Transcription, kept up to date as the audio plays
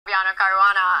Fabiano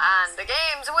Caruana, and the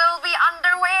games will be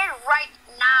underway right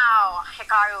now.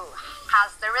 Hikaru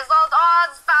has the result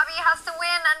odds, Fabi has to win,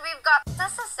 and we've got the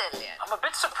Sicilian. I'm a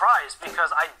bit surprised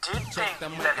because I did think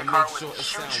that Hikaru was in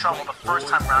huge trouble the first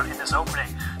time around in this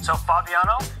opening. So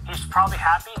Fabiano, he's probably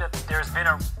happy that there's been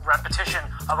a repetition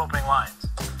of opening lines.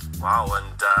 Wow,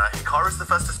 and Hikaru's the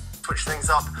first to switch things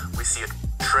up. We see a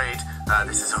trade.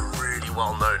 This is a really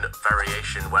well-known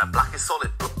variation where black is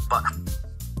solid, but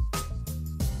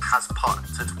has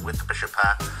parted with the bishop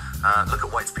pair. Look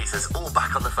at white's pieces, all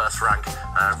back on the first rank.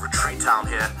 Retreat down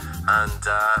here, and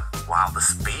wow, the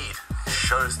speed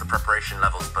shows the preparation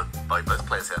levels by both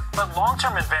players here. But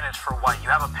long-term advantage for white, you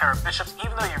have a pair of bishops,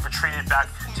 even though you've retreated back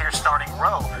to your starting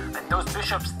row, and those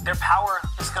bishops, their power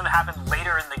is going to happen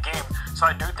later in the game. So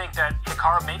I do think that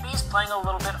Hikaru, maybe he's playing a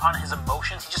little bit on his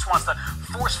emotions. He just wants to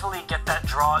forcefully get that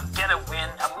draw, get a win,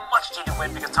 a much-needed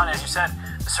win, because Tanya, as you said,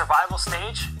 the survival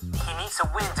stage, he needs to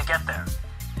win to get there.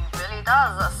 It really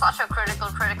does. Such a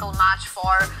critical match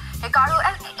for Hikaru.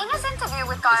 And in his interview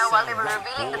with Kyle while they were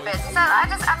revealing the bids, he said, I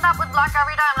just end up with black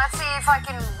every time. Let's see if I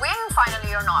can win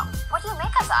finally or not. What do you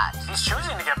make of that? He's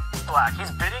choosing to get black. He's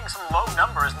bidding some low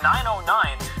numbers,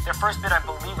 909. Their first bid, I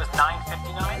believe, was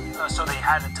 959. So they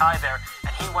had a tie there,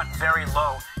 and he went very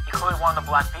low. He clearly won the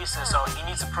black pieces, so he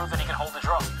needs to prove that he can hold the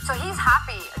draw. So he's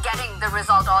happy getting the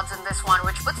result odds in this one,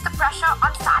 which puts the pressure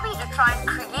on Fabi to try and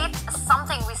create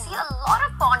something. We see a lot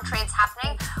of pawn trades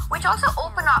happening, which also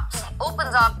opens up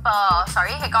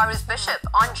Hikaru's bishop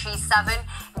on g7,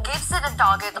 gives it a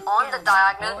target on the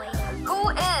diagonal.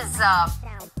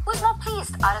 Who's more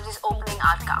pleased out of this opening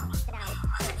outcome?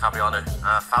 I think Fabiano.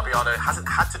 Fabiano hasn't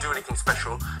had to do anything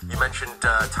special. You mentioned,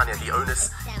 Tanya, the onus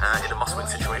in a must-win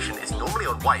situation is normally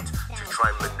on white to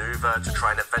try and maneuver, to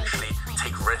try and eventually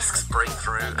take risks, break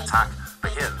through, attack.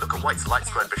 But here, look at white's light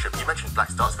squared bishop. You mentioned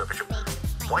black's dark squared bishop.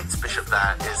 White's bishop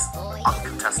there is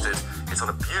uncontested. It's on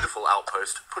a beautiful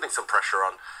outpost, putting some pressure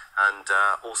on. And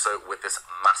also with this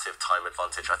massive time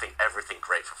advantage, I think everything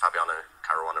great for Fabiano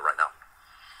Caruana right now.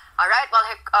 All right, well,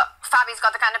 Fabi's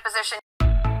got the kind of position.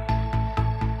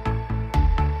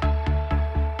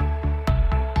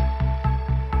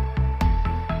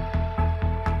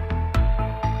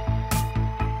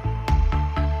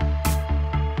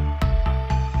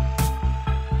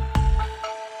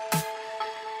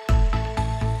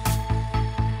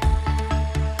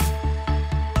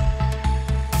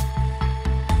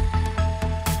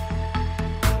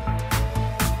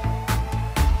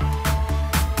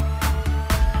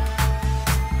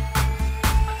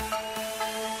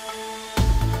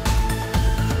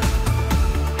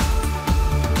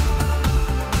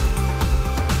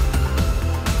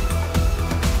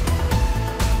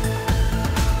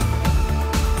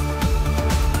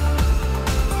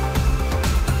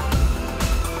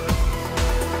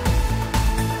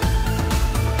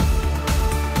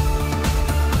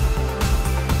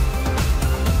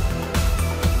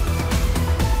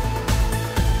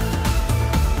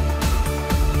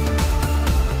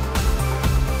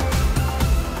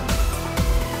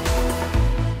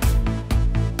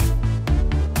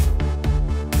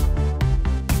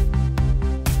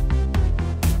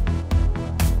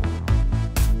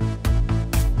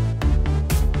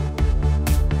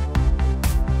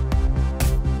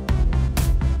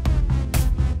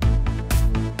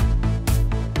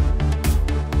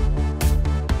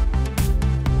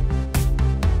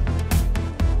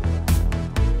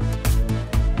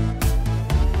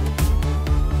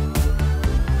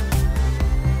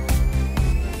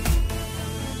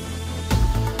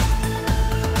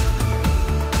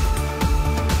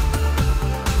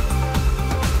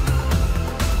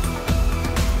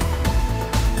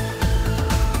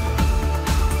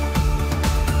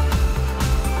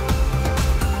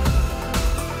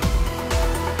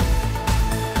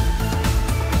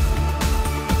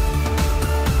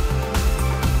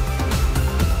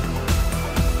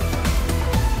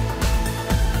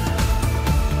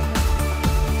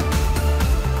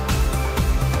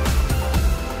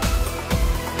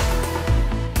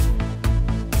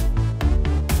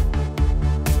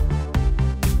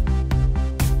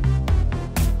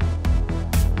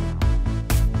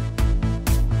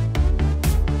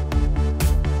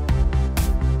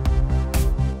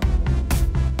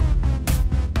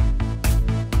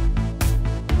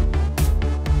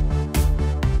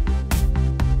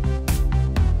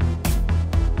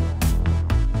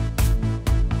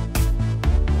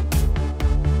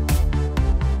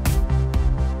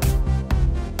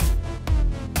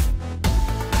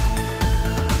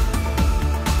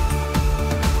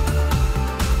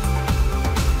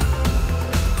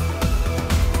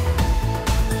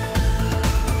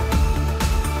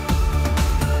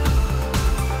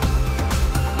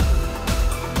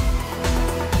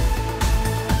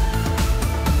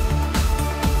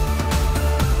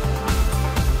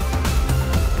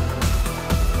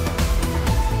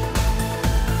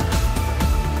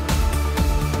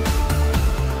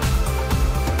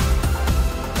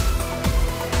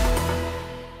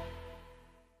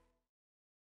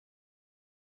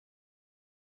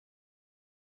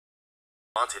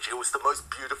 It was the most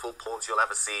beautiful pawns you'll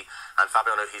ever see, and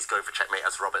Fabiano, he's going for checkmate,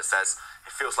 as Robert says.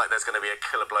 It feels like there's going to be a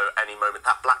killer blow any moment.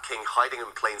 That black king hiding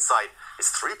in plain sight is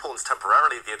 3 pawns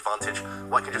temporarily the advantage.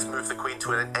 White can just move the queen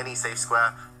to any safe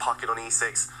square, park it on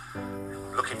e6.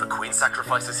 Looking for queen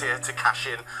sacrifices here to cash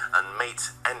in and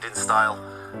mate end in style.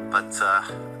 But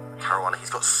Caruana, he's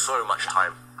got so much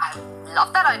time. I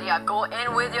love that idea. Go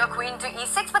in with your queen to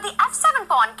e6, but the f7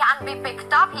 pawn can be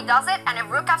picked up. He does it, and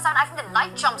if rook f7, I think the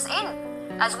knight jumps in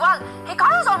as well.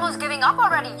 Hikaru's almost giving up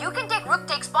already. You can take rook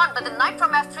takes pawn, but the knight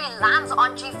from f3 lands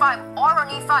on g5 or on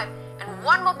e5, and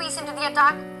one more piece into the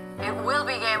attack, it will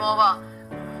be game over.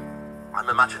 I'm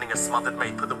imagining a smothered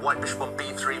mate. Put the white bishop on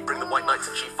b3, bring the white knight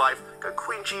to g5, go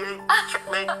queen g8,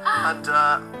 checkmate,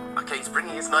 and okay, he's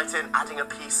bringing his knight in, adding a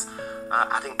piece,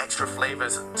 adding extra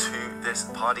flavors to this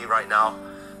party right now.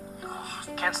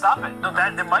 Can't stop it. No,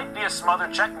 there might be a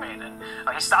smothered checkmate, and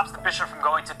he stops the bishop from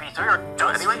going to b3, or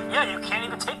does anyway? Yeah, you can't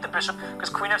even take the bishop because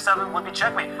queen f7 would be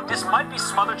checkmate. This might be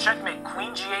smothered checkmate.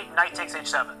 Queen g8, knight takes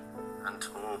h7.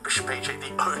 And bishop h8,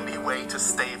 the only way to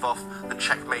stave off the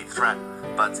checkmate threat,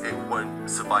 but it won't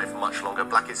survive much longer.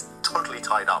 Black is totally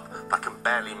tied up. Black can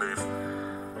barely move.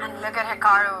 And look at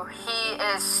Hikaru. He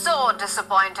is so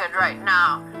disappointed right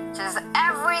now. Just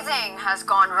everything has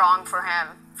gone wrong for him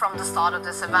from the start of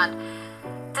this event.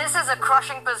 This is a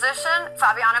crushing position.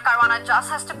 Fabiano Caruana just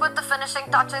has to put the finishing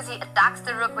touches. He attacks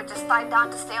the rook, which is tied down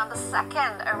to stay on the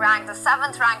second rank, the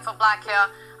 7th rank for black here.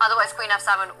 Otherwise, queen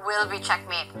f7 will be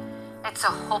checkmate. It's a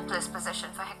hopeless position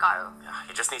for Hikaru. Yeah,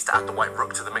 he just needs to add the white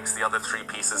rook to the mix. The other 3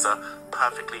 pieces are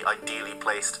perfectly ideally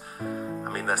placed.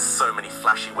 I mean, there's so many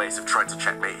flashy ways of trying to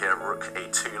checkmate here. Rook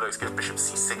a2, looks good. Bishop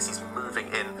c6, he's moving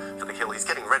in for the kill. He's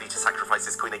getting ready to sacrifice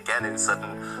his queen again in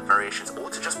certain variations, or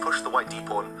to just push the white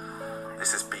d-pawn.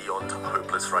 This is beyond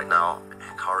hopeless right now.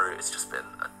 Hikaru, it's just been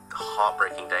a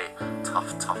heartbreaking day.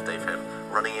 Tough day for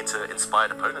him, running into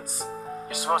inspired opponents.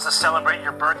 You're supposed to celebrate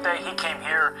your birthday. He came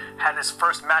here, had his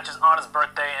first matches on his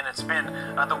birthday, and it's been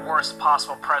the worst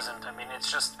possible present. I mean,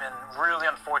 it's just been really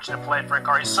unfortunate play for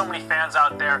Hikaru. So many fans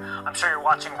out there, I'm sure you're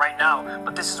watching right now,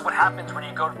 but this is what happens when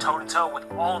you go toe-to-toe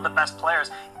with all of the best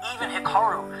players. Even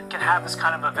Hikaru can have this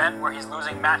kind of event where he's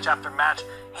losing match after match.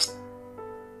 He's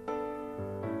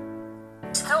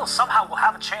still somehow will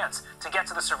have a chance to get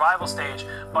to the survival stage,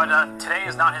 but today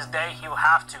is not his day. He will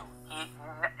have to. He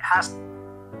has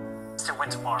to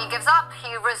win tomorrow. He gives up, he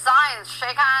resigns,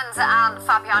 shake hands, and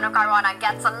Fabiano Caruana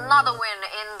gets another win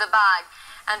in the bag.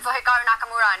 And for Hikaru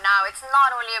Nakamura now, it's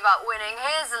not only about winning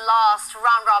his last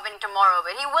round robin tomorrow,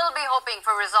 but he will be hoping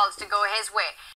for results to go his way.